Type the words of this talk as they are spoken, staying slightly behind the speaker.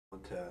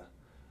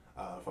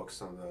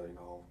focus on the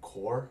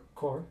core.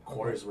 Core.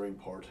 Core Okay. is very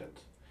important,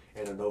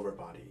 and the lower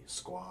body,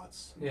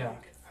 squats, Yeah.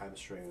 neck,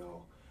 hamstring,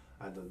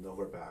 and the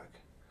lower back.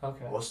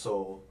 Okay.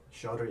 Also,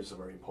 shoulder is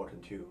very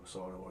important too.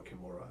 So I'm working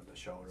more on the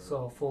shoulder.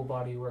 So full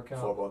body workout.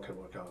 Full body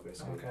workout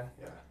basically. Okay.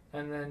 Yeah.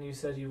 And then you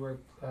said you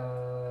work.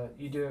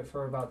 You do it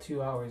for about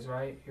 2 hours,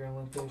 right? Your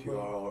Olympic. 2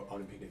 hour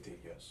Olympic lifting,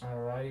 yes.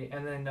 Alrighty.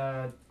 And then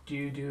do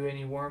you do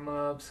any warm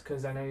ups?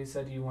 Because I know you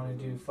said you want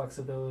to do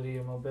flexibility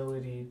and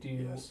mobility. Do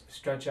you Yes.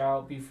 stretch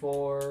out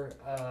before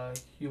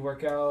you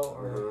work out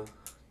or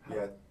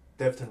Yeah,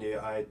 definitely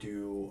I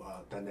do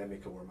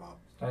dynamic warm up.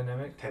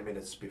 dynamic? 10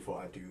 minutes before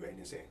I do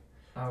anything.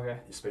 Okay.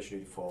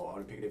 Especially for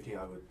Olympic lifting,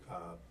 I would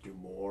do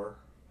more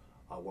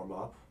warm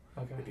up,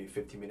 Okay. maybe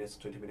 15 minutes,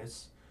 20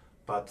 minutes.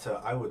 But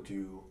I would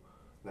do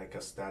like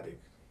a static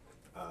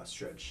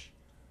stretch.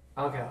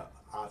 Okay.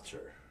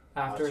 After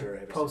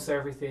After post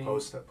everything.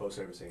 Post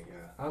everything,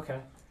 yeah.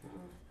 Okay.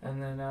 Mhm.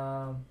 And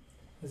then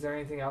is there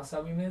anything else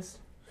that we missed?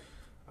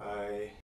 I